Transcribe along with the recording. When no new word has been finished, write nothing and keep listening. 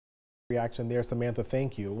Reaction there, Samantha.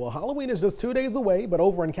 Thank you. Well, Halloween is just 2 days away, but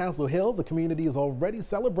over in Castle Hill, the community is already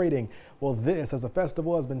celebrating. Well, this as the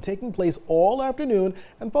festival has been taking place all afternoon,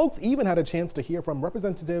 and folks even had a chance to hear from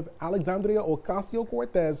Representative Alexandria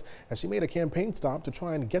Ocasio-Cortez as she made a campaign stop to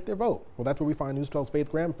try and get their vote. Well, that's where we find News 12's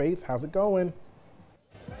Faith Graham. Faith, how's it going?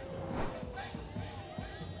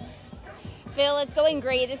 Phil, it's going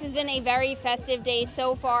great. This has been a very festive day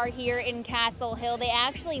so far here in Castle Hill. They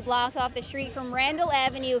actually blocked off the street from Randall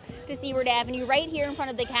Avenue to Seward Avenue right here in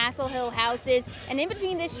front of the Castle Hill houses. And in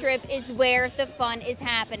between this strip is where the fun is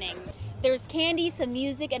happening. There's candy, some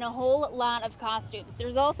music, and a whole lot of costumes.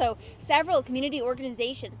 There's also several community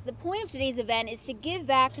organizations. The point of today's event is to give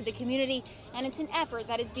back to the community, and it's an effort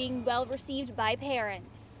that is being well received by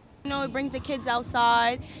parents. You know, it brings the kids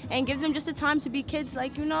outside and gives them just a time to be kids,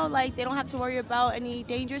 like, you know, like they don't have to worry about any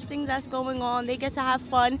dangerous things that's going on. They get to have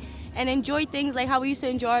fun and enjoy things like how we used to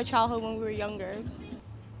enjoy our childhood when we were younger.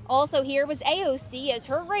 Also here was AOC as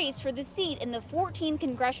her race for the seat in the 14th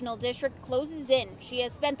Congressional District closes in. She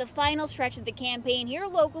has spent the final stretch of the campaign here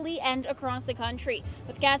locally and across the country.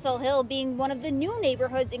 With Castle Hill being one of the new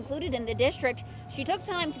neighborhoods included in the district, she took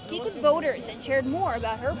time to speak with voters and shared more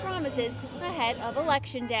about her promises ahead of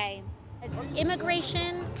Election Day.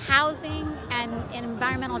 Immigration, housing, and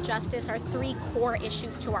environmental justice are three core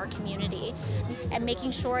issues to our community. And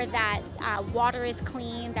making sure that water is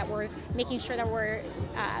clean, that we're making sure that we're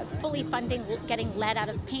fully funding getting lead out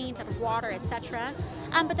of paint, out of water, etc.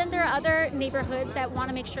 But then there are other neighborhoods that want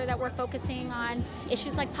to make sure that we're focusing on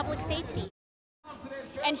issues like public safety.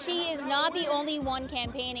 And she is not the only one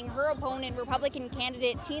campaigning. Her opponent, Republican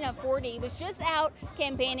candidate Tina Forte, was just out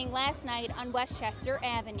campaigning last night on Westchester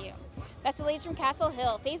Avenue. That's the latest from Castle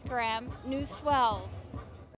Hill. Faith Graham, News 12.